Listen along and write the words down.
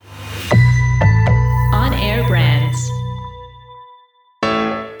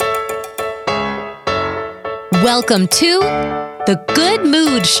Welcome to The Good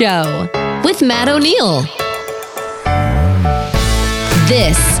Mood Show with Matt O'Neill.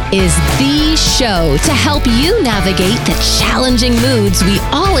 This is the show to help you navigate the challenging moods we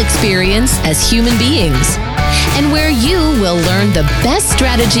all experience as human beings, and where you will learn the best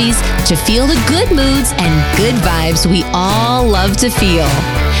strategies to feel the good moods and good vibes we all love to feel.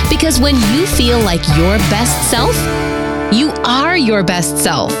 Because when you feel like your best self, you are your best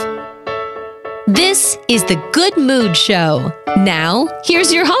self. This is The Good Mood Show. Now,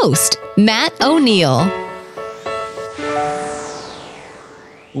 here's your host, Matt O'Neill.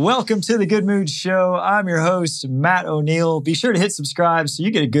 Welcome to The Good Mood Show. I'm your host, Matt O'Neill. Be sure to hit subscribe so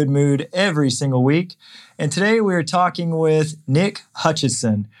you get a good mood every single week. And today we're talking with Nick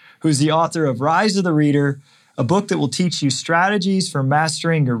Hutchison, who's the author of Rise of the Reader, a book that will teach you strategies for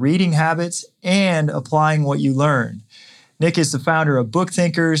mastering your reading habits and applying what you learn. Nick is the founder of Book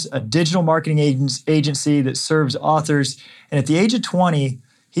Thinkers, a digital marketing agency that serves authors. And at the age of 20,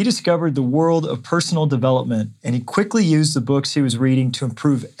 he discovered the world of personal development, and he quickly used the books he was reading to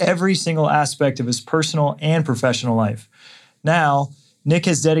improve every single aspect of his personal and professional life. Now, Nick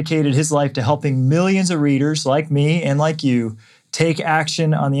has dedicated his life to helping millions of readers like me and like you take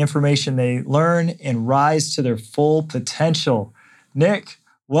action on the information they learn and rise to their full potential. Nick,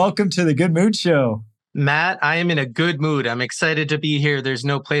 welcome to The Good Mood Show. Matt, I am in a good mood. I'm excited to be here. There's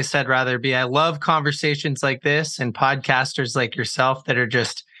no place I'd rather be. I love conversations like this and podcasters like yourself that are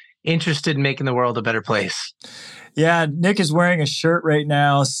just interested in making the world a better place. Yeah, Nick is wearing a shirt right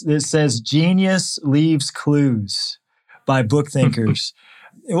now that says "Genius Leaves Clues" by Book Thinkers.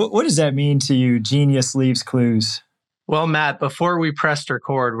 What does that mean to you, Genius Leaves Clues? Well, Matt, before we pressed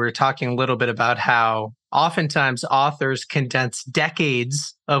record, we were talking a little bit about how oftentimes authors condense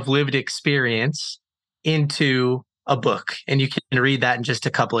decades of lived experience into a book, and you can read that in just a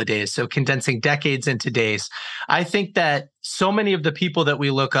couple of days. So condensing decades into days. I think that so many of the people that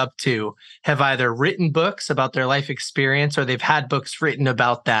we look up to have either written books about their life experience or they've had books written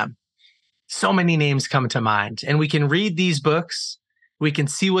about them. So many names come to mind, and we can read these books. We can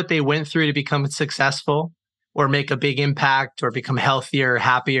see what they went through to become successful or make a big impact or become healthier or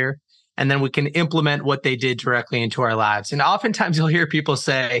happier. And then we can implement what they did directly into our lives. And oftentimes you'll hear people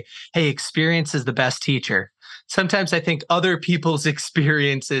say, hey, experience is the best teacher. Sometimes I think other people's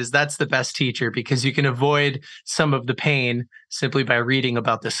experiences, that's the best teacher, because you can avoid some of the pain simply by reading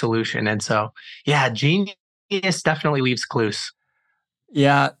about the solution. And so, yeah, genius definitely leaves clues.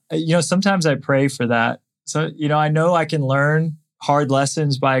 Yeah, sometimes I pray for that. So, I know I can learn hard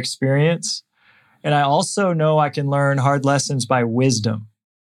lessons by experience. And I also know I can learn hard lessons by wisdom.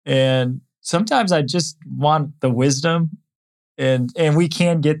 And sometimes I just want the wisdom, and we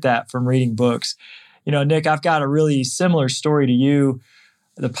can get that from reading books. Nick, I've got a really similar story to you.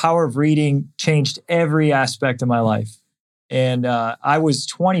 The power of reading changed every aspect of my life. And I was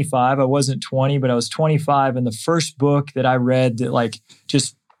 25. I wasn't 20, but I was 25. And the first book that I read that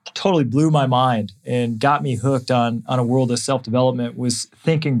just totally blew my mind and got me hooked on a world of self-development was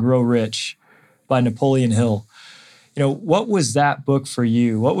Think and Grow Rich by Napoleon Hill. What was that book for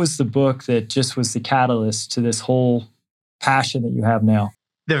you? What was the book that just was the catalyst to this whole passion that you have now?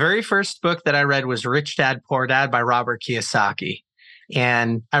 The very first book that I read was Rich Dad, Poor Dad by Robert Kiyosaki.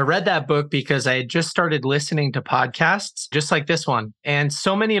 And I read that book because I had just started listening to podcasts just like this one. And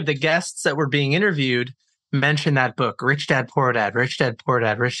so many of the guests that were being interviewed mentioned that book, Rich Dad, Poor Dad, Rich Dad, Poor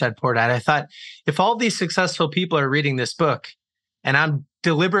Dad, Rich Dad, Poor Dad. I thought, if all these successful people are reading this book and I'm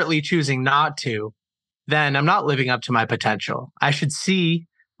deliberately choosing not to, then I'm not living up to my potential. I should see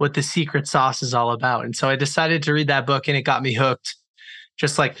what the secret sauce is all about. And so I decided to read that book, and it got me hooked,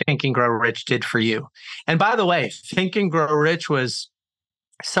 just like Think and Grow Rich did for you. And by the way, Think and Grow Rich was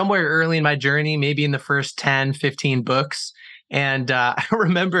somewhere early in my journey, maybe in the first 10, 15 books. And I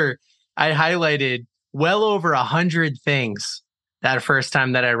remember I highlighted well over 100 things that first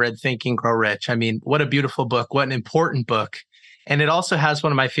time that I read Think and Grow Rich. I mean, what a beautiful book. What an important book. And it also has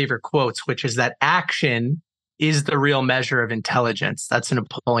one of my favorite quotes, which is that action is the real measure of intelligence. That's a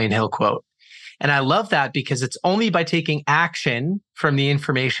Napoleon Hill quote. And I love that because it's only by taking action from the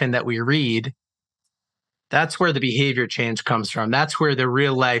information that we read, that's where the behavior change comes from. That's where the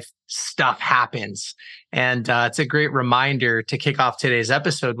real life stuff happens. And it's a great reminder to kick off today's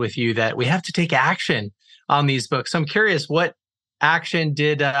episode with you that we have to take action on these books. So I'm curious, what action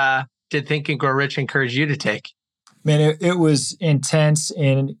did Think and Grow Rich encourage you to take? Man, it was intense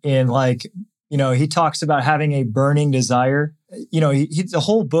in he talks about having a burning desire. The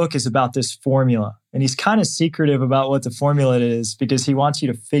whole book is about this formula, and he's kind of secretive about what the formula is because he wants you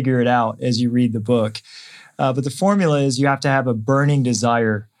to figure it out as you read the book. But the formula is you have to have a burning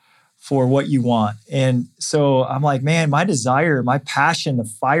desire for what you want. And so I'm like, man, my desire, my passion, the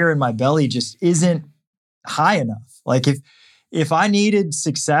fire in my belly just isn't high enough. Like if I needed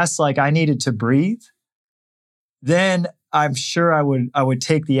success, like I needed to breathe, then I'm sure I would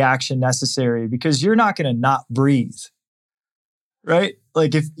take the action necessary, because you're not going to not breathe, right?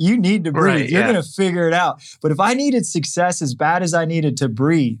 Like if you need to breathe, you're going to figure it out. But if I needed success as bad as I needed to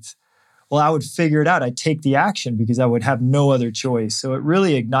breathe, well, I would figure it out. I'd take the action because I would have no other choice. So it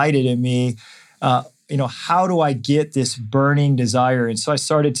really ignited in me, how do I get this burning desire? And so I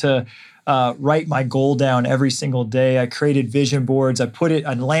started to write my goal down every single day. I created vision boards. I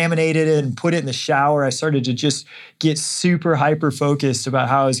laminated it and put it in the shower. I started to just get super hyper focused about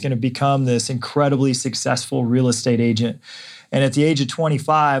how I was going to become this incredibly successful real estate agent. And at the age of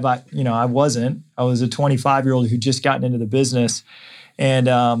 25, I was a 25-year-old who just gotten into the business. And,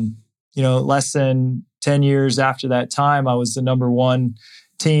 less than 10 years after that time, I was the number one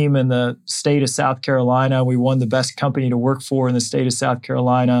team in the state of South Carolina. We won the best company to work for in the state of South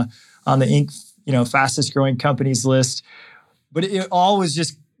Carolina on the Inc., fastest growing companies list. But it all was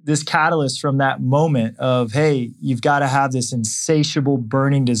just this catalyst from that moment of, hey, you've got to have this insatiable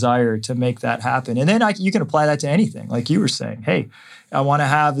burning desire to make that happen. And then you can apply that to anything. Like you were saying, hey, I want to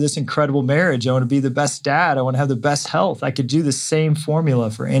have this incredible marriage. I want to be the best dad. I want to have the best health. I could do the same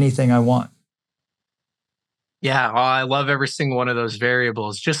formula for anything I want. Yeah, I love every single one of those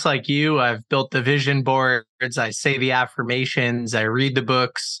variables. Just like you, I've built the vision boards. I say the affirmations. I read the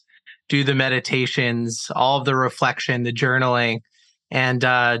books, do the meditations, all of the reflection, the journaling. And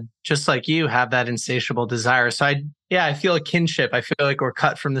just like you, have that insatiable desire. So I feel a kinship. I feel like we're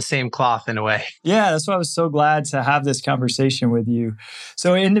cut from the same cloth in a way. Yeah, that's why I was so glad to have this conversation with you.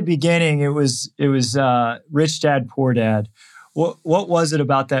 So in the beginning, it was Rich Dad, Poor Dad. What was it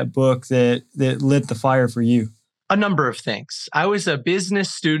about that book that lit the fire for you? A number of things. I was a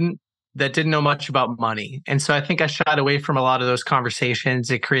business student that didn't know much about money. And so I think I shied away from a lot of those conversations.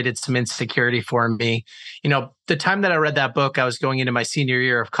 It created some insecurity for me. The time that I read that book, I was going into my senior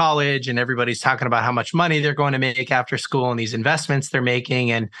year of college, and everybody's talking about how much money they're going to make after school and these investments they're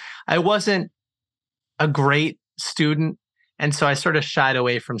making. And I wasn't a great student. And so I sort of shied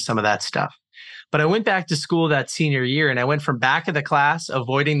away from some of that stuff. But I went back to school that senior year, and I went from back of the class,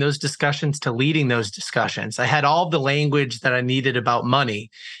 avoiding those discussions, to leading those discussions. I had all the language that I needed about money.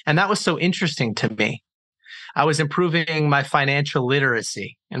 And that was so interesting to me. I was improving my financial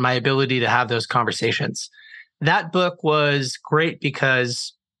literacy and my ability to have those conversations. That book was great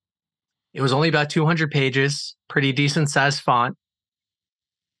because it was only about 200 pages, pretty decent sized font.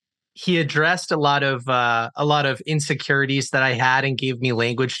 He addressed a lot of insecurities that I had and gave me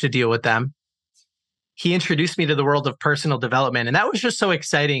language to deal with them. He introduced me to the world of personal development. And that was just so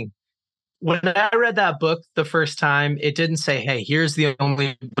exciting. When I read that book the first time, it didn't say, hey, here's the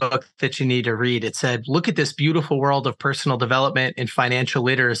only book that you need to read. It said, look at this beautiful world of personal development and financial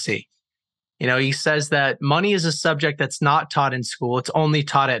literacy. He says that money is a subject that's not taught in school. It's only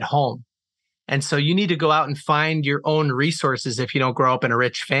taught at home. And so you need to go out and find your own resources if you don't grow up in a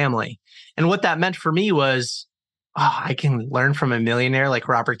rich family. And what that meant for me was, I can learn from a millionaire like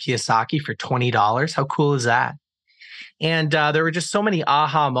Robert Kiyosaki for $20. How cool is that? And there were just so many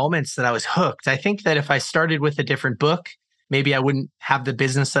aha moments that I was hooked. I think that if I started with a different book, maybe I wouldn't have the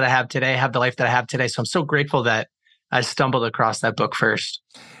business that I have today, have the life that I have today. So I'm so grateful that I stumbled across that book first.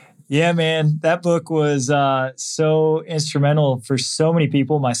 Yeah, man, that book was so instrumental for so many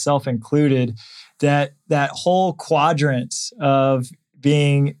people, myself included, that whole quadrant of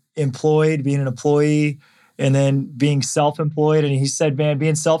being employed, being an employee, and then being self-employed. And he said, man,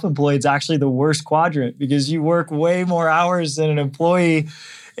 being self-employed is actually the worst quadrant because you work way more hours than an employee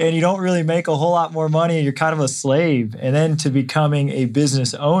and you don't really make a whole lot more money. You're kind of a slave. And then to becoming a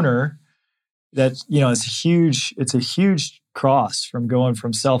business owner, it's a huge cross from going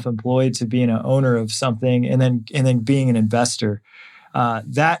from self-employed to being an owner of something and then being an investor.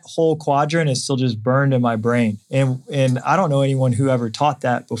 That whole quadrant is still just burned in my brain. And I don't know anyone who ever taught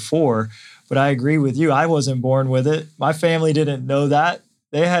that before, but I agree with you. I wasn't born with it. My family didn't know that.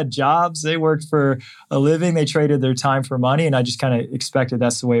 They had jobs. They worked for a living. They traded their time for money. And I just kind of expected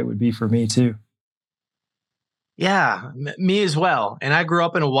that's the way it would be for me too. Yeah, me as well. And I grew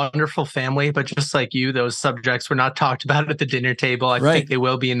up in a wonderful family, but just like you, those subjects were not talked about at the dinner table. I think they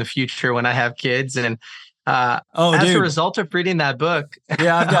will be in the future when I have kids. And as a result of reading that book,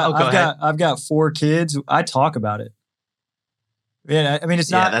 I've got 4 kids. I talk about it. Yeah, I mean,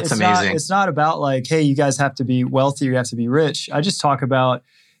 it's amazing. It's not about like, hey, you guys have to be wealthy, you have to be rich. I just talk about,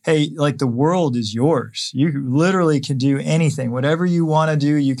 hey, like the world is yours. You literally can do anything. Whatever you want to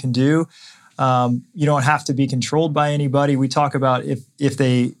do, you can do. You don't have to be controlled by anybody. We talk about if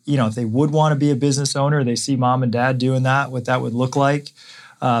they would want to be a business owner, they see mom and dad doing that, what that would look like.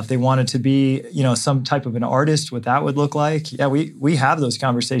 If they wanted to be, some type of an artist, what that would look like. Yeah, we have those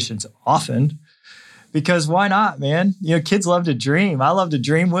conversations often because why not, man? Kids love to dream. I love to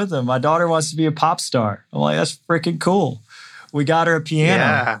dream with them. My daughter wants to be a pop star. I'm like, that's freaking cool. We got her a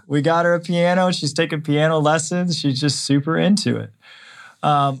piano. She's taking piano lessons. She's just super into it.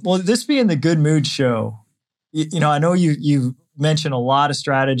 Well, this being the Good Mood Show, I know you mentioned a lot of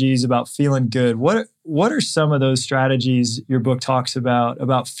strategies about feeling good. What are some of those strategies your book talks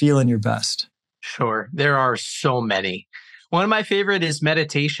about feeling your best? Sure. There are so many. One of my favorite is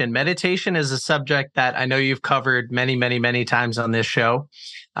meditation. Meditation is a subject that I know you've covered many, many, many times on this show.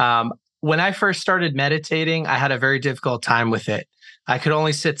 When I first started meditating, I had a very difficult time with it. I could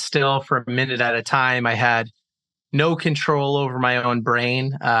only sit still for a minute at a time. I had no control over my own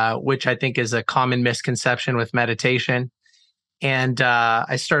brain, which I think is a common misconception with meditation. And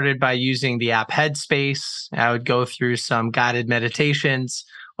I started by using the app Headspace. I would go through some guided meditations.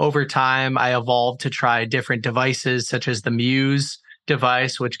 Over time, I evolved to try different devices, such as the Muse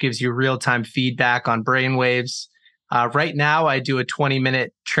device, which gives you real-time feedback on brainwaves. Right now, I do a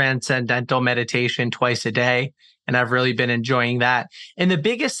 20-minute transcendental meditation twice a day, and I've really been enjoying that. And the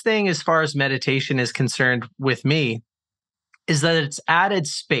biggest thing as far as meditation is concerned with me is that it's added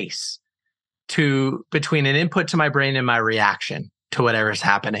space between an input to my brain and my reaction to whatever's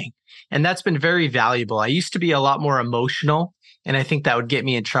happening. And that's been very valuable. I used to be a lot more emotional, and I think that would get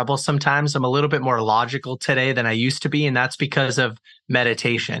me in trouble sometimes. I'm a little bit more logical today than I used to be, and that's because of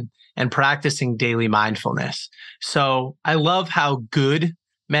meditation and practicing daily mindfulness. So I love how good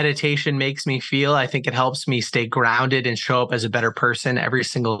meditation makes me feel. I think it helps me stay grounded and show up as a better person every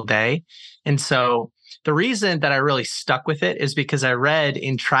single day. And so the reason that I really stuck with it is because I read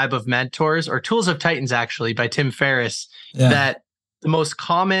in Tribe of Mentors, or Tools of Titans, actually, by Tim Ferriss, that the most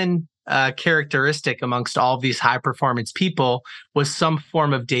common characteristic amongst all of these high performance people was some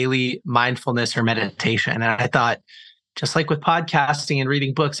form of daily mindfulness or meditation. And I thought, just like with podcasting and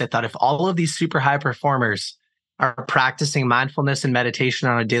reading books, I thought if all of these super high performers are practicing mindfulness and meditation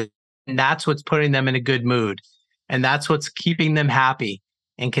on a daily, and that's what's putting them in a good mood. And that's what's keeping them happy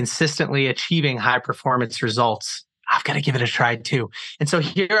and consistently achieving high performance results. I've got to give it a try too. And so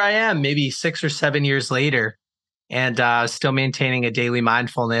here I am, maybe 6 or 7 years later, and still maintaining a daily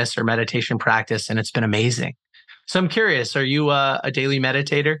mindfulness or meditation practice. And it's been amazing. So I'm curious, are you a daily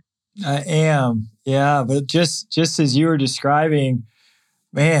meditator? I am. Yeah. But just as you were describing,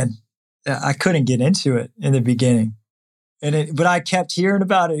 man, I couldn't get into it in the beginning. But I kept hearing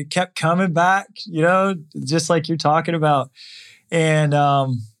about it. It kept coming back, just like you're talking about. And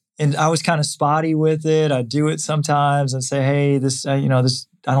I was kind of spotty with it. I'd do it sometimes and say, hey, this, this,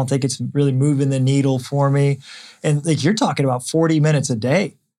 I don't think it's really moving the needle for me. And like you're talking about 40 minutes a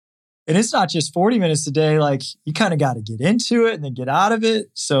day. And it's not just 40 minutes a day. Like you kind of got to get into it and then get out of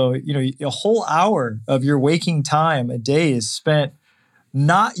it. So, a whole hour of your waking time a day is spent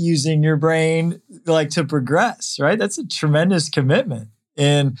not using your brain like to progress, right? That's a tremendous commitment.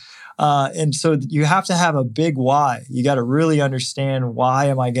 And so you have to have a big why. You got to really understand, why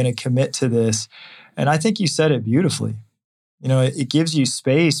am I going to commit to this? And I think you said it beautifully. It gives you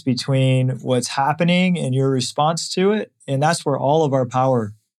space between what's happening and your response to it. And that's where all of our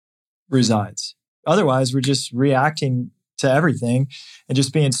power resides. Otherwise, we're just reacting to everything and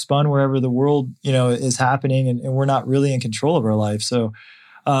just being spun wherever the world, is happening. And we're not really in control of our life. So,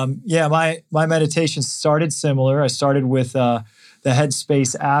 my meditation started similar. I started with the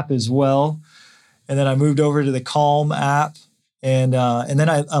Headspace app as well. And then I moved over to the Calm app. And then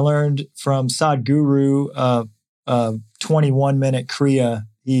I learned from Sadhguru, 21-minute Kriya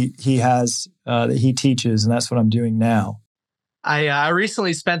he has that he teaches. And that's what I'm doing now. I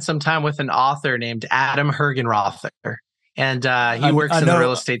recently spent some time with an author named Adam Hergenrother, and he works in the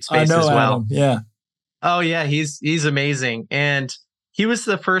real estate space as well. Adam, yeah. Oh yeah, he's amazing. And he was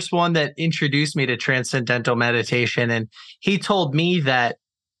the first one that introduced me to transcendental meditation. And he told me that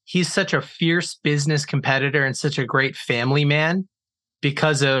he's such a fierce business competitor and such a great family man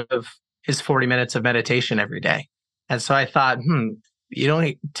because of his 40 minutes of meditation every day. And so I thought, you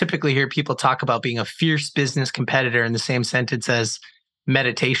don't typically hear people talk about being a fierce business competitor in the same sentence as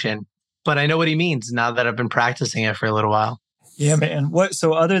meditation, but I know what he means now that I've been practicing it for a little while. Yeah, man.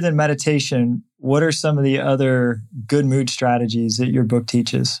 So other than meditation, what are some of the other good mood strategies that your book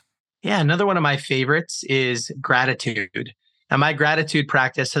teaches? Yeah, another one of my favorites is gratitude. Now, my gratitude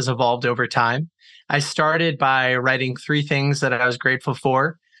practice has evolved over time. I started by writing 3 things that I was grateful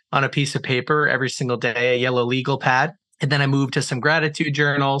for on a piece of paper every single day, a yellow legal pad. And then I moved to some gratitude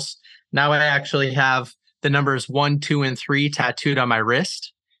journals. Now I actually have the numbers 1, 2, and 3 tattooed on my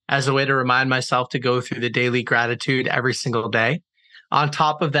wrist as a way to remind myself to go through the daily gratitude every single day. On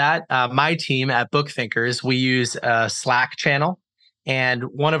top of that, my team at Book Thinkers, we use a Slack channel. And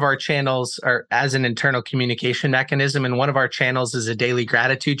one of our channels are as an internal communication mechanism. And one of our channels is a daily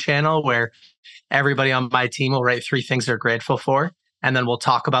gratitude channel where everybody on my team will write 3 things they're grateful for. And then we'll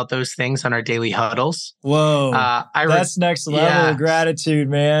talk about those things on our daily huddles. Whoa, that's next level of gratitude,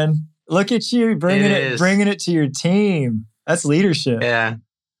 man. Look at you bringing it to your team. That's leadership. Yeah.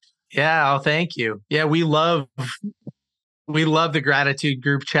 Oh, thank you. Yeah, we love the gratitude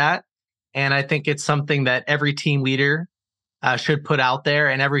group chat. And I think it's something that every team leader should put out there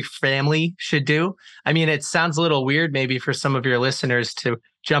and every family should do. I mean, it sounds a little weird maybe for some of your listeners to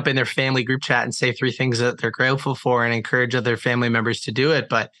jump in their family group chat and say 3 things that they're grateful for and encourage other family members to do it.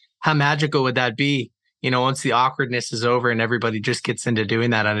 But how magical would that be, once the awkwardness is over and everybody just gets into doing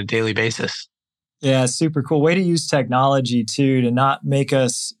that on a daily basis? Yeah, super cool. Way to use technology too, to not make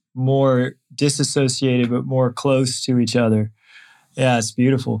us more disassociated, but more close to each other. Yeah, it's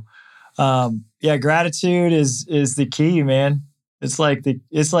beautiful. Gratitude is the key, man. It's like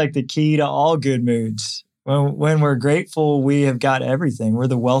the key to all good moods. When we're grateful, we have got everything. We're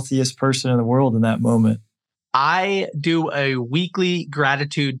the wealthiest person in the world in that moment. I do a weekly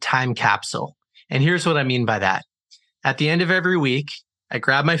gratitude time capsule. And here's what I mean by that. At the end of every week, I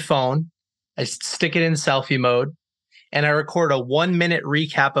grab my phone, I stick it in selfie mode, and I record a 1-minute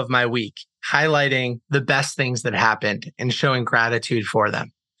recap of my week, highlighting the best things that happened and showing gratitude for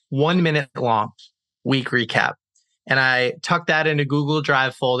them. 1 minute long week recap. And I tuck that in a Google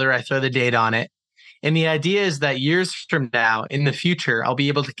Drive folder. I throw the date on it. And the idea is that years from now, in the future, I'll be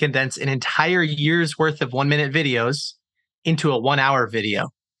able to condense an entire year's worth of 1-minute videos into a 1-hour video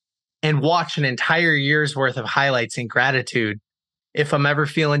and watch an entire year's worth of highlights in gratitude if I'm ever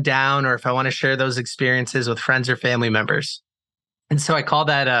feeling down or if I want to share those experiences with friends or family members. And so I call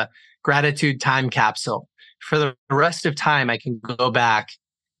that a gratitude time capsule. For the rest of time, I can go back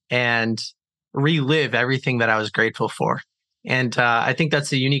and relive everything that I was grateful for. And I think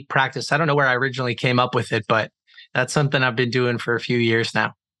that's a unique practice. I don't know where I originally came up with it, but that's something I've been doing for a few years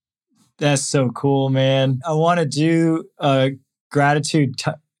now. That's so cool, man. I want to do a gratitude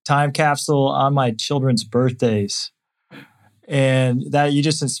time capsule on my children's birthdays. And that you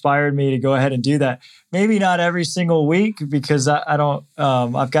just inspired me to go ahead and do that. Maybe not every single week because I don't,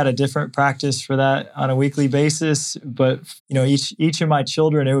 I've got a different practice for that on a weekly basis. But, each of my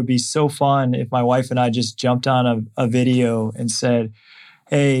children, it would be so fun if my wife and I just jumped on a video and said,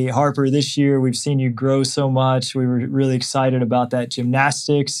 hey, Harper, this year we've seen you grow so much. We were really excited about that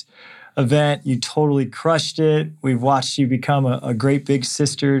gymnastics event. You totally crushed it. We've watched you become a great big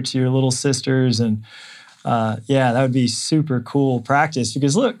sister to your little sisters. And that would be super cool practice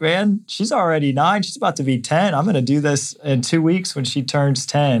because look, man, she's already 9. She's about to be 10. I'm going to do this in 2 weeks when she turns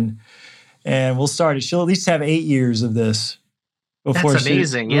 10 and we'll start it. She'll at least have 8 years of this before That's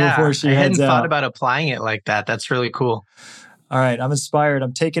amazing. Before she heads I hadn't out. Thought about applying it like that. That's really cool. All right. I'm inspired.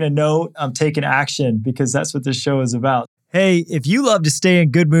 I'm taking a note. I'm taking action because that's what this show is about. Hey, if you love to stay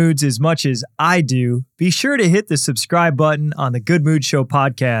in good moods as much as I do, be sure to hit the subscribe button on the Good Mood Show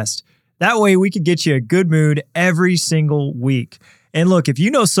podcast. That way we could get you a good mood every single week. And look, if you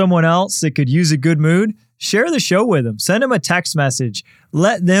know someone else that could use a good mood, share the show with them. Send them a text message.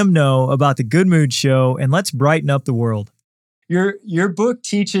 Let them know about the Good Mood Show and let's brighten up the world. Your book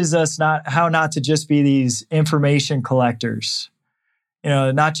teaches us how not to just be these information collectors.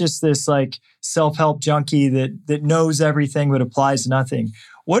 Not just this like self-help junkie that knows everything but applies nothing.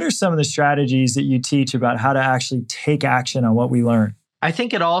 What are some of the strategies that you teach about how to actually take action on what we learn? I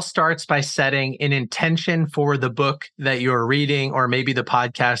think it all starts by setting an intention for the book that you're reading or maybe the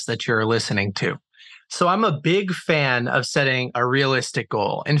podcast that you're listening to. So I'm a big fan of setting a realistic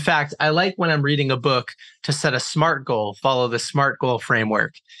goal. In fact, I like when I'm reading a book to set a SMART goal, follow the SMART goal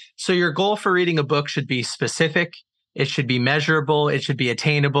framework. So your goal for reading a book should be specific, it should be measurable, it should be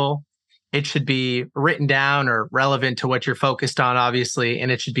attainable, it should be written down or relevant to what you're focused on, obviously,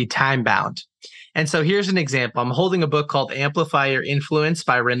 and it should be time bound. And so here's an example. I'm holding a book called Amplify Your Influence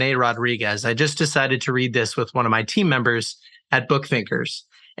by Renee Rodriguez. I just decided to read this with one of my team members at Book Thinkers.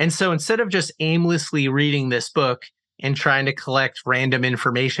 And so instead of just aimlessly reading this book and trying to collect random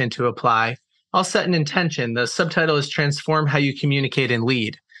information to apply, I'll set an intention. The subtitle is Transform How You Communicate and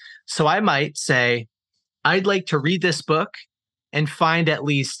Lead. So I might say, I'd like to read this book and find at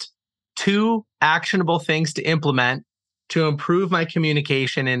least 2 actionable things to implement to improve my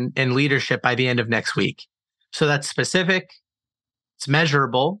communication and leadership by the end of next week. So that's specific. It's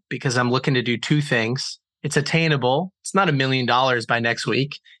measurable because I'm looking to do 2 things. It's attainable. It's not $1 million by next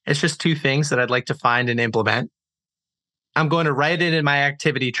week. It's just 2 things that I'd like to find and implement. I'm going to write it in my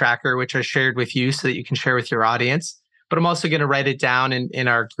activity tracker, which I shared with you so that you can share with your audience. But I'm also going to write it down in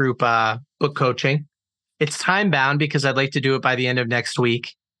our group book coaching. It's time bound because I'd like to do it by the end of next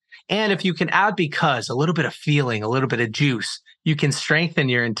week. And if you can add because, a little bit of feeling, a little bit of juice, you can strengthen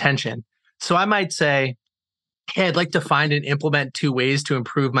your intention. So I might say, hey, I'd like to find and implement 2 ways to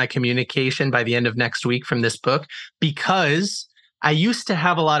improve my communication by the end of next week from this book, because I used to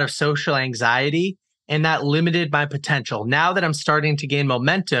have a lot of social anxiety and that limited my potential. Now that I'm starting to gain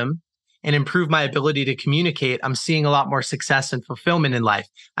momentum and improve my ability to communicate, I'm seeing a lot more success and fulfillment in life.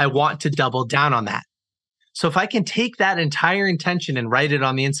 I want to double down on that. So if I can take that entire intention and write it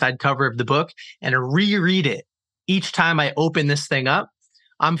on the inside cover of the book and reread it each time I open this thing up,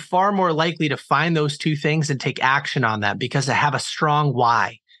 I'm far more likely to find those 2 things and take action on them because I have a strong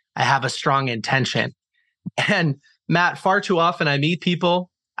why. I have a strong intention. And Matt, far too often I meet people,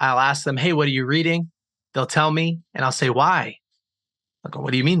 I'll ask them, hey, what are you reading? They'll tell me, and I'll say, why? I'll go,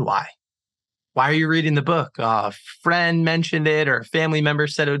 what do you mean, why? Why are you reading the book? A friend mentioned it, or a family member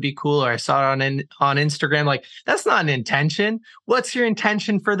said it would be cool, or I saw it on Instagram. Like, that's not an intention. What's your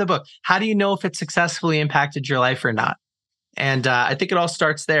intention for the book? How do you know if it successfully impacted your life or not? And I think it all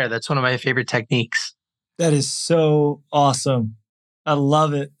starts there. That's one of my favorite techniques. That is so awesome. I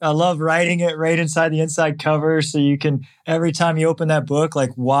love it. I love writing it right inside the inside cover. So you can, every time you open that book,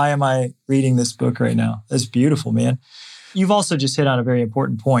 like, why am I reading this book right now? That's beautiful, man. You've also just hit on a very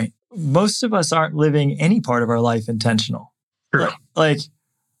important point. Most of us aren't living any part of our life intentional. True. Like,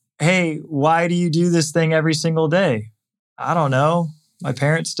 hey, why do you do this thing every single day? I don't know. My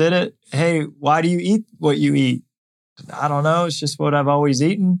parents did it. Hey, why do you eat what you eat? I don't know. It's just what I've always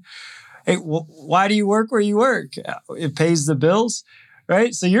eaten. Hey, why do you work where you work? It pays the bills,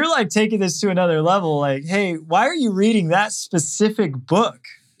 right? So you're like taking this to another level. Like, hey, why are you reading that specific book?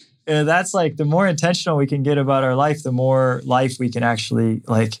 That's like, the more intentional we can get about our life, the more life we can actually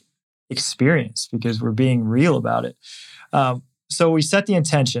like experience because we're being real about it. So we set the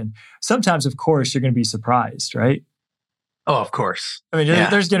intention. Sometimes, of course, you're going to be surprised, right? Oh, of course. I mean,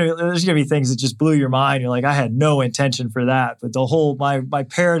 there's gonna be things that just blew your mind. You're like, I had no intention for that, but the whole my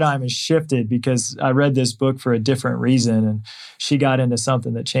paradigm has shifted because I read this book for a different reason, and she got into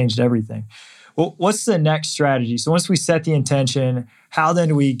something that changed everything. Well, what's the next strategy? So once we set the intention, how then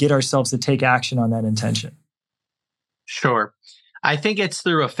do we get ourselves to take action on that intention? Sure. I think it's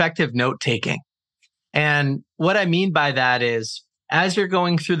through effective note taking. And what I mean by that is, as you're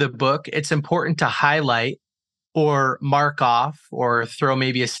going through the book, it's important to highlight or mark off or throw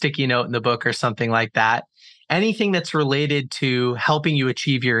maybe a sticky note in the book or something like that. Anything that's related to helping you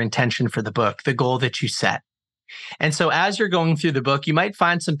achieve your intention for the book, the goal that you set. And so as you're going through the book, you might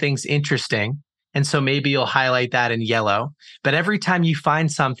find some things interesting. And so maybe you'll highlight that in yellow. But every time you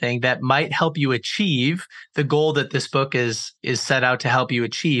find something that might help you achieve the goal that this book is set out to help you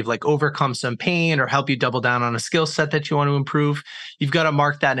achieve, like overcome some pain or help you double down on a skill set that you want to improve, you've got to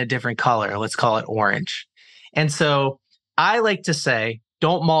mark that in a different color. Let's call it orange. And so I like to say,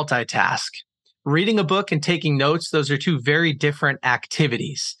 don't multitask. Reading a book and taking notes, those are 2 very different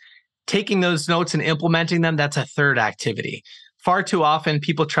activities. Taking those notes and implementing them, that's a third activity. Far too often,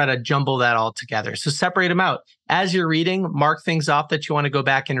 people try to jumble that all together. So separate them out. As you're reading, mark things off that you want to go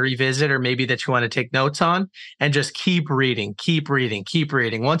back and revisit, or maybe that you want to take notes on, and just keep reading, keep reading, keep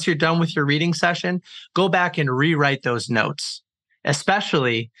reading. Once you're done with your reading session, go back and rewrite those notes,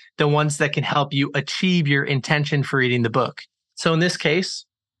 especially the ones that can help you achieve your intention for reading the book. So in this case,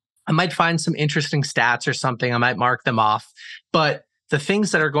 I might find some interesting stats or something. I might mark them off. But the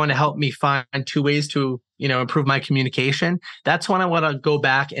things that are going to help me find 2 ways to, improve my communication, that's when I want to go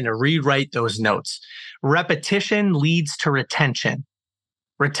back and rewrite those notes. Repetition leads to retention.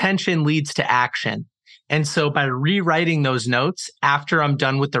 Retention leads to action. And so by rewriting those notes after I'm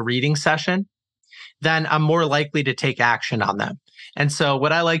done with the reading session, then I'm more likely to take action on them. And so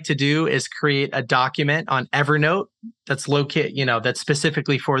what I like to do is create a document on Evernote that's that's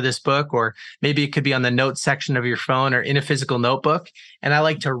specifically for this book, or maybe it could be on the notes section of your phone or in a physical notebook. And I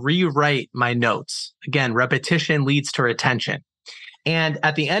like to rewrite my notes. Again, repetition leads to retention. And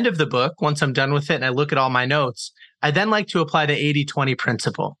at the end of the book, once I'm done with it and I look at all my notes, I then like to apply the 80-20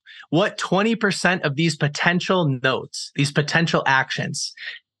 principle. What 20% of these potential notes, these potential actions,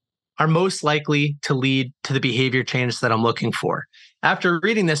 are most likely to lead to the behavior change that I'm looking for? After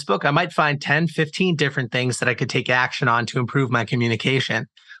reading this book, I might find 10, 15 different things that I could take action on to improve my communication.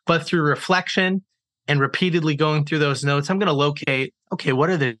 But through reflection and repeatedly going through those notes, I'm going to locate, okay, what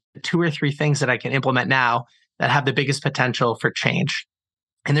are the 2 or 3 things that I can implement now that have the biggest potential for change?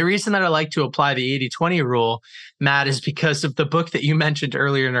 And the reason that I like to apply the 80-20 rule, Matt, is because of the book that you mentioned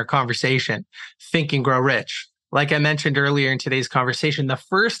earlier in our conversation, Think and Grow Rich. Like I mentioned earlier in today's conversation, the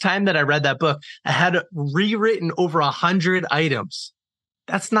first time that I read that book, I had rewritten over 100 items.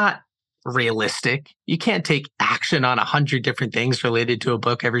 That's not realistic. You can't take action on 100 different things related to a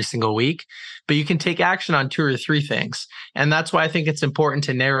book every single week, but you can take action on 2 or 3 things. And that's why I think it's important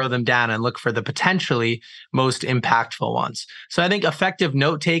to narrow them down and look for the potentially most impactful ones. So I think effective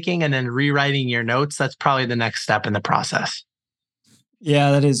note taking and then rewriting your notes, that's probably the next step in the process.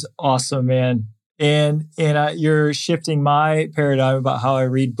 Yeah, that is awesome, man. And you're shifting my paradigm about how I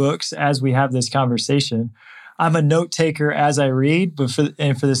read books as we have this conversation. I'm a note taker as I read, but for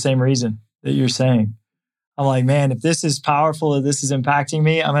the same reason that you're saying. I'm like, man, if this is powerful, if this is impacting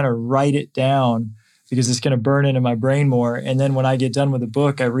me, I'm going to write it down because it's going to burn into my brain more. And then when I get done with the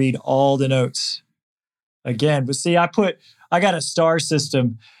book, I read all the notes again. But see, I got a star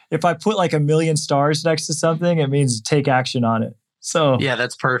system. If I put like 1,000,000 stars next to something, it means take action on it. So yeah,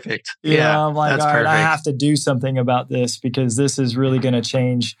 that's perfect. Yeah, I'm like, all right, perfect. I have to do something about this because this is really going to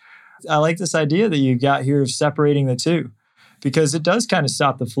change. I like this idea that you got here of separating the two because it does kind of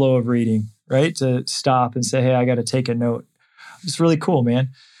stop the flow of reading, right? To stop and say, hey, I got to take a note. It's really cool, man.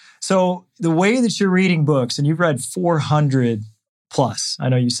 So the way that you're reading books, and you've read 400 plus, I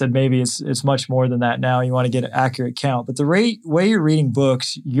know you said maybe it's much more than that now. You want to get an accurate count, but the way you're reading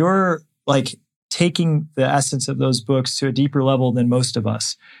books, you're like taking the essence of those books to a deeper level than most of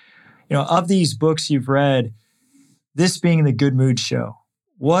us. You know, of these books you've read, this being the Good Mood Show,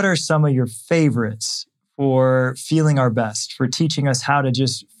 what are some of your favorites for feeling our best, for teaching us how to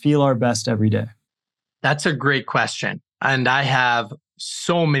just feel our best every day? That's a great question. And I have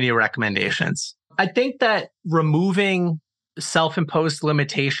so many recommendations. I think that removing self-imposed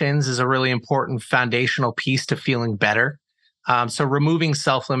limitations is a really important foundational piece to feeling better. So removing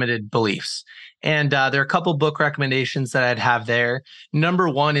self-limited beliefs. And there are a couple book recommendations that I'd have there. Number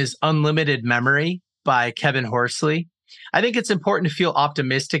 1 is Unlimited Memory by Kevin Horsley. I think it's important to feel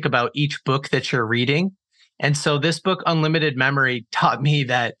optimistic about each book that you're reading. And so this book, Unlimited Memory, taught me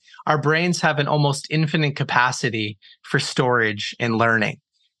that our brains have an almost infinite capacity for storage and learning.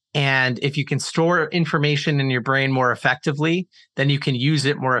 And if you can store information in your brain more effectively, then you can use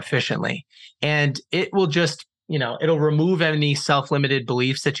it more efficiently. And it will just, it'll remove any self-limited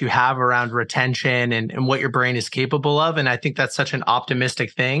beliefs that you have around retention and what your brain is capable of. And I think that's such an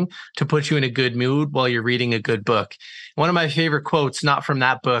optimistic thing to put you in a good mood while you're reading a good book. One of my favorite quotes, not from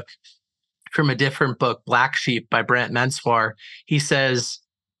that book, from a different book, Black Sheep by Brent Menswar, he says,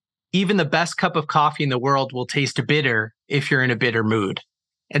 even the best cup of coffee in the world will taste bitter if you're in a bitter mood.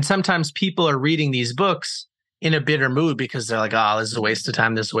 And sometimes people are reading these books in a bitter mood because they're like, oh, this is a waste of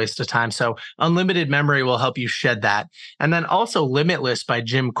time, this is a waste of time. So Unlimited Memory will help you shed that. And then also Limitless by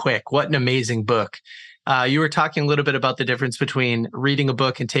Jim Quick. What an amazing book. You were talking a little bit about the difference between reading a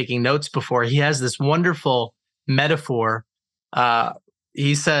book and taking notes before. He has this wonderful metaphor.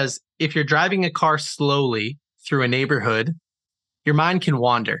 He says, if you're driving a car slowly through a neighborhood, your mind can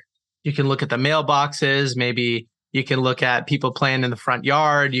wander. You can look at the mailboxes, maybe you can look at people playing in the front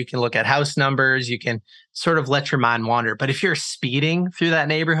yard, you can look at house numbers, you can sort of let your mind wander. But if you're speeding through that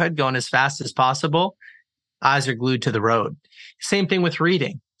neighborhood, going as fast as possible, eyes are glued to the road. Same thing with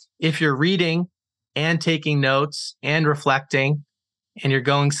reading. If you're reading and taking notes and reflecting, and you're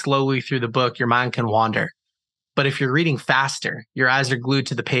going slowly through the book, your mind can wander. But if you're reading faster, your eyes are glued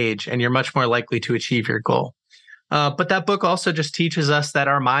to the page and you're much more likely to achieve your goal. But that book also just teaches us that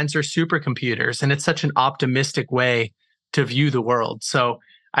our minds are supercomputers, and it's such an optimistic way to view the world. So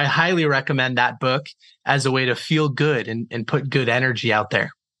I highly recommend that book as a way to feel good and put good energy out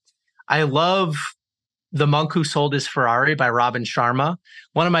there. I love The Monk Who Sold His Ferrari by Robin Sharma.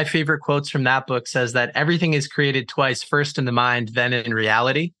 One of my favorite quotes from that book says that everything is created twice, first in the mind, then in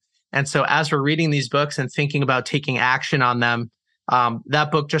reality. And so as we're reading these books and thinking about taking action on them,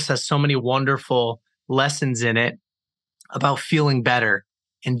 that book just has so many wonderful lessons in it about feeling better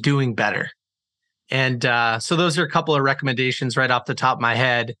and doing better. And so those are a couple of recommendations right off the top of my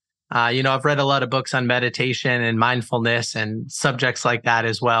head. I've read a lot of books on meditation and mindfulness and subjects like that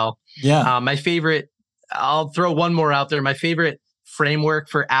as well. Yeah. My favorite, I'll throw one more out there. My favorite framework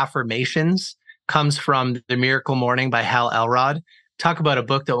for affirmations comes from The Miracle Morning by Hal Elrod. Talk about a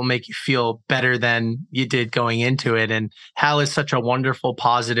book that will make you feel better than you did going into it. And Hal is such a wonderful,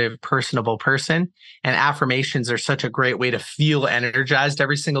 positive, personable person. And affirmations are such a great way to feel energized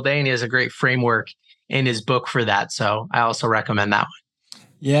every single day. And he has a great framework in his book for that. So I also recommend that one.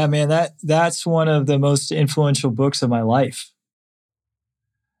 Yeah, man, that's one of the most influential books of my life.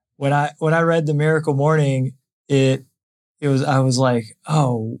 When I read The Miracle Morning, it I was like,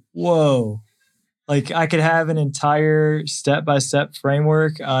 oh, whoa. Like I could have an entire step-by-step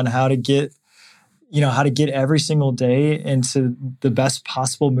framework on how to get every single day into the best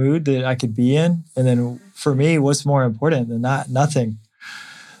possible mood that I could be in. And then for me, what's more important than that? Nothing.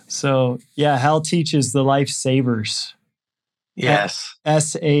 So yeah, Hal teaches the life savers. Yes.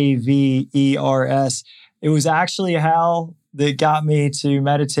 SAVERS. It was actually Hal that got me to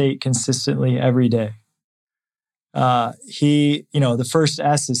meditate consistently every day. The first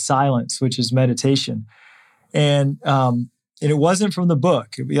S is silence, which is meditation. And it wasn't from the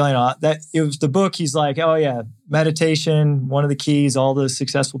book. That it was the book. He's like, oh yeah, meditation, one of the keys. All the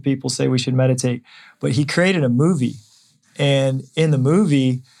successful people say we should meditate. But he created a movie. And in the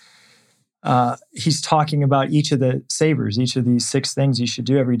movie, he's talking about each of the savers, each of these 6 things you should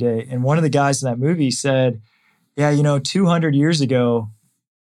do every day. And one of the guys in that movie said, yeah, 200 years ago,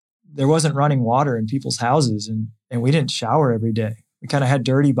 there wasn't running water in people's houses and we didn't shower every day. We kind of had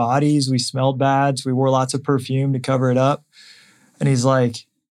dirty bodies. We smelled bad. So we wore lots of perfume to cover it up. And he's like,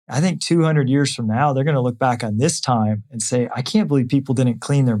 I think 200 years from now, they're going to look back on this time and say, I can't believe people didn't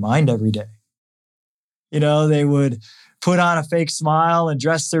clean their mind every day. They would put on a fake smile and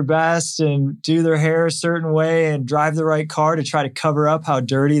dress their best and do their hair a certain way and drive the right car to try to cover up how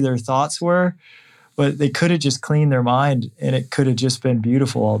dirty their thoughts were. But they could have just cleaned their mind and it could have just been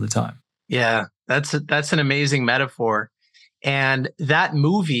beautiful all the time. Yeah, that's an amazing metaphor. And that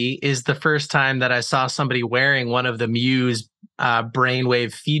movie is the first time that I saw somebody wearing one of the Muse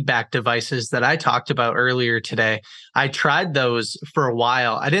brainwave feedback devices that I talked about earlier today. I tried those for a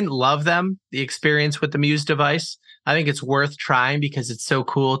while. I didn't love them, the experience with the Muse device. I think it's worth trying because it's so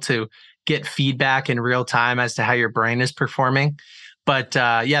cool to get feedback in real time as to how your brain is performing. But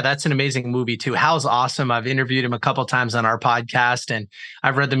yeah, that's an amazing movie too. Hal's awesome. I've interviewed him a couple times on our podcast and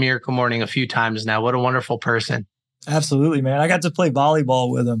I've read The Miracle Morning a few times now. What a wonderful person. Absolutely, man. I got to play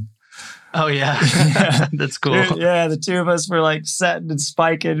volleyball with him. Oh, yeah. That's cool. Yeah, the two of us were like setting and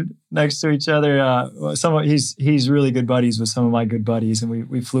spiking next to each other. He's really good buddies with some of my good buddies, and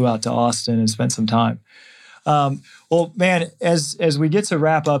we flew out to Austin and spent some time. Well, man, as we get to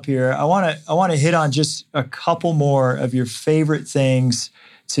wrap up here, I want to hit on just a couple more of your favorite things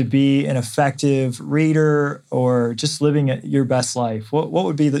to be an effective reader or just living your best life. What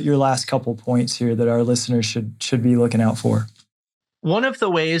would be your last couple points here that our listeners should be looking out for? One of the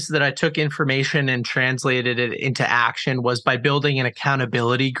ways that I took information and translated it into action was by building an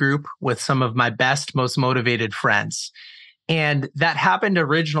accountability group with some of my best, most motivated friends. And that happened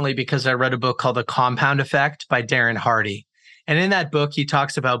originally because I read a book called The Compound Effect by Darren Hardy. And in that book, he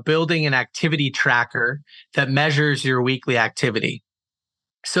talks about building an activity tracker that measures your weekly activity.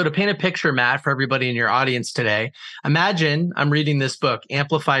 So to paint a picture, Matt, for everybody in your audience today, imagine I'm reading this book,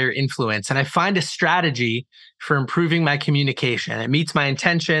 Amplify Your Influence, and I find a strategy for improving my communication. It meets my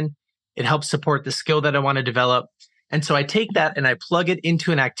intention. It helps support the skill that I want to develop. And so I take that and I plug it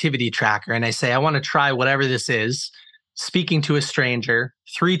into an activity tracker and I say, I want to try whatever this is, speaking to a stranger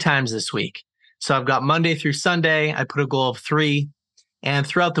 3 times this week. So I've got Monday through Sunday. I put a goal of 3. And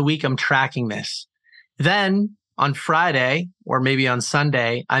throughout the week, I'm tracking this. Then on Friday, or maybe on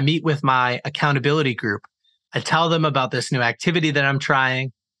Sunday, I meet with my accountability group. I tell them about this new activity that I'm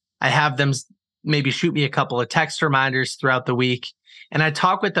trying. I have them maybe shoot me a couple of text reminders throughout the week. And I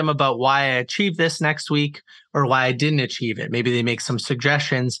talk with them about why I achieved this next week or why I didn't achieve it. Maybe they make some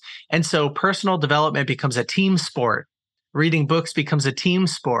suggestions. And so personal development becomes a team sport. Reading books becomes a team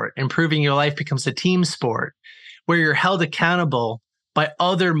sport. Improving your life becomes a team sport where you're held accountable by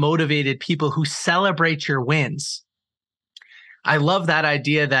other motivated people who celebrate your wins. I love that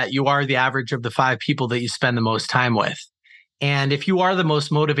idea that you are the average of the 5 people that you spend the most time with. And if you are the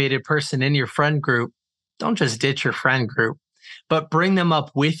most motivated person in your friend group, don't just ditch your friend group, but bring them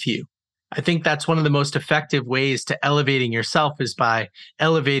up with you. I think that's one of the most effective ways to elevating yourself is by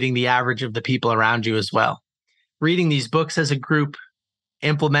elevating the average of the people around you as well. Reading these books as a group,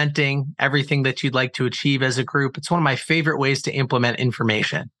 implementing everything that you'd like to achieve as a group. It's one of my favorite ways to implement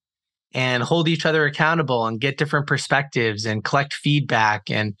information and hold each other accountable and get different perspectives and collect feedback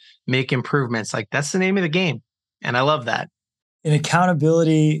and make improvements. Like that's the name of the game. And I love that. An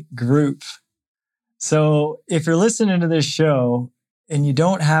accountability group. So if you're listening to this show and you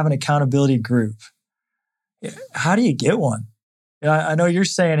don't have an accountability group, how do you get one? I know you're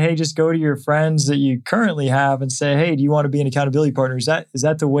saying, hey, just go to your friends that you currently have and say, hey, do you want to be an accountability partner? Is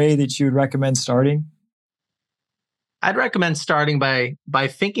that the way that you would recommend starting? I'd recommend starting by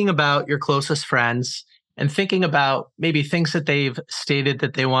thinking about your closest friends and thinking about maybe things that they've stated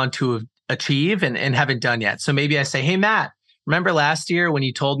that they want to achieve and haven't done yet. So maybe I say, hey, Matt, remember last year when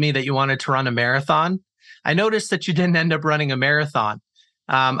you told me that you wanted to run a marathon? I noticed that you didn't end up running a marathon.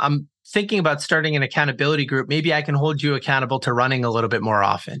 I'm thinking about starting an accountability group. Maybe I can hold you accountable to running a little bit more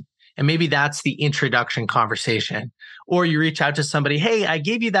often. And maybe that's the introduction conversation. Or you reach out to somebody, hey, I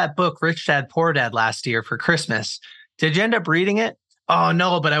gave you that book, Rich Dad, Poor Dad, last year for Christmas. Did you end up reading it? Oh,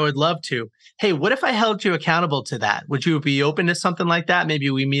 no, but I would love to. Hey, what if I held you accountable to that? Would you be open to something like that? Maybe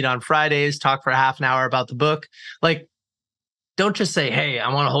we meet on Fridays, talk for half an hour about the book. Like, don't just say, hey,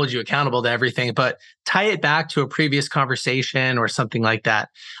 I want to hold you accountable to everything, but tie it back to a previous conversation or something like that.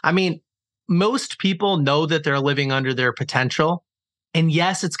 I mean, most people know that they're living under their potential. And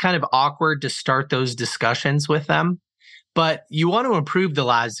yes, it's kind of awkward to start those discussions with them, but you want to improve the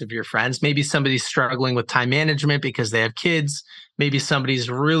lives of your friends. Maybe somebody's struggling with time management because they have kids. Maybe somebody's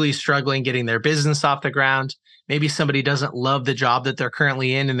really struggling getting their business off the ground. Maybe somebody doesn't love the job that they're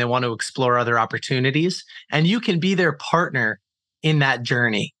currently in and they want to explore other opportunities. And you can be their partner in that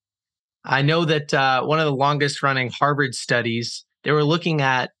journey. I know that one of the longest running Harvard studies, they were looking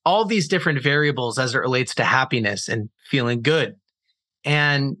at all these different variables as it relates to happiness and feeling good.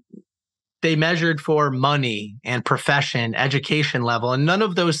 And they measured for money and profession, education level, and none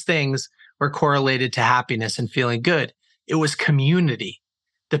of those things were correlated to happiness and feeling good. It was community.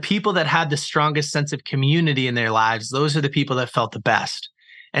 The people that had the strongest sense of community in their lives, those are the people that felt the best.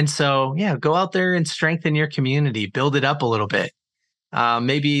 And so, yeah, go out there and strengthen your community, build it up a little bit.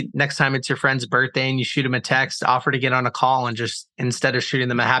 Maybe next time it's your friend's birthday and you shoot them a text, offer to get on a call and just, instead of shooting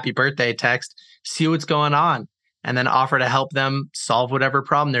them a happy birthday text, see what's going on and then offer to help them solve whatever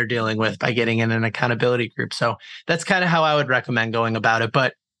problem they're dealing with by getting in an accountability group. So that's kind of how I would recommend going about it.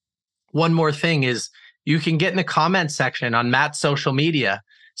 But one more thing is you can get in the comments section on Matt's social media,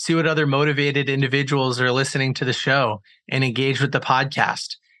 see what other motivated individuals are listening to the show and engage with the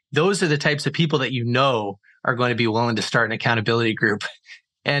podcast. Those are the types of people that you know are going to be willing to start an accountability group.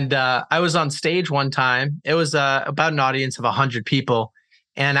 And I was on stage one time. It was about an audience of 100 people.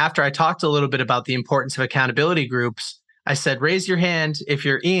 And after I talked a little bit about the importance of accountability groups, I said, raise your hand if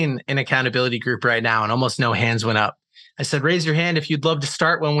you're in an accountability group right now. And almost no hands went up. I said, raise your hand if you'd love to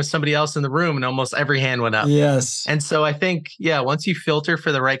start one with somebody else in the room. And almost every hand went up. Yes. And so I think, once you filter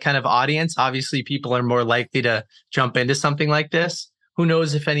for the right kind of audience, obviously people are more likely to jump into something like this. Who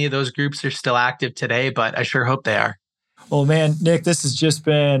knows if any of those groups are still active today, but I sure hope they are. Well, man, Nick, this has just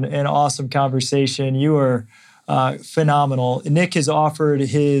been an awesome conversation. You are phenomenal. Nick has offered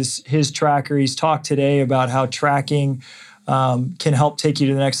his tracker. He's talked today about how tracking can help take you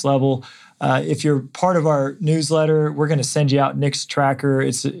to the next level. If you're part of our newsletter, we're going to send you out Nick's tracker.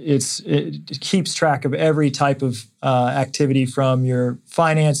 It keeps track of every type of activity, from your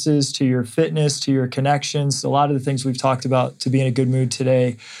finances to your fitness to your connections. A lot of the things we've talked about to be in a good mood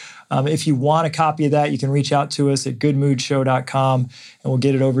today. If you want a copy of that, you can reach out to us at goodmoodshow.com and we'll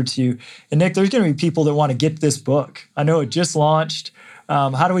get it over to you. And Nick, there's going to be people that want to get this book. I know it just launched.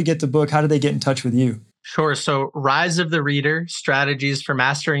 How do we get the book? How do they get in touch with you? Sure. So Rise of the Reader, Strategies for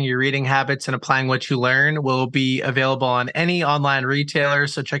Mastering Your Reading Habits and Applying What You Learn will be available on any online retailer.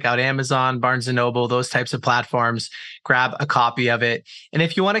 So check out Amazon, Barnes & Noble, those types of platforms. Grab a copy of it. And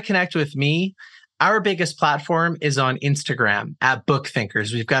if you want to connect with me, our biggest platform is on Instagram at Book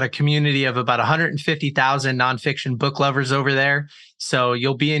Thinkers. We've got a community of about 150,000 nonfiction book lovers over there. So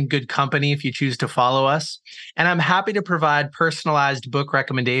you'll be in good company if you choose to follow us. And I'm happy to provide personalized book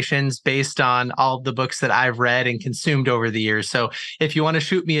recommendations based on all of the books that I've read and consumed over the years. So if you want to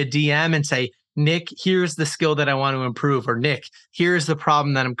shoot me a DM and say, Nick, here's the skill that I want to improve, or Nick, here's the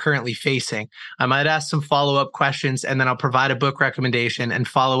problem that I'm currently facing, I might ask some follow-up questions and then I'll provide a book recommendation and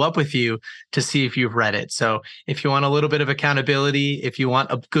follow up with you to see if you've read it. So if you want a little bit of accountability, if you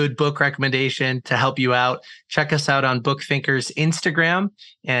want a good book recommendation to help you out, check us out on Book Thinkers Instagram.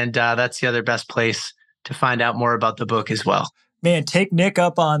 And that's the other best place to find out more about the book as well. Man, take Nick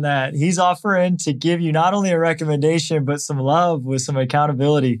up on that. He's offering to give you not only a recommendation, but some love with some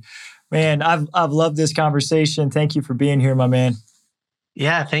accountability. Man, I've loved this conversation. Thank you for being here, my man.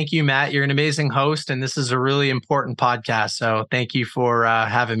 Yeah, thank you, Matt. You're an amazing host, and this is a really important podcast. So thank you for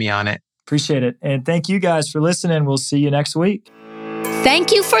having me on it. Appreciate it. And thank you guys for listening. We'll see you next week.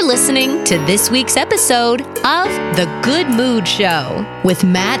 Thank you for listening to this week's episode of The Good Mood Show with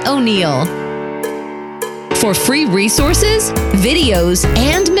Matt O'Neill. For free resources, videos,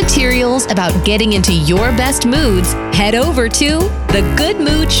 and materials about getting into your best moods, head over to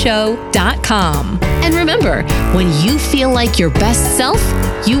thegoodmoodshow.com. And remember, when you feel like your best self,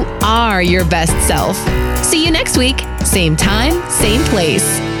 you are your best self. See you next week, same time, same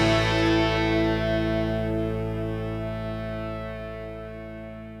place.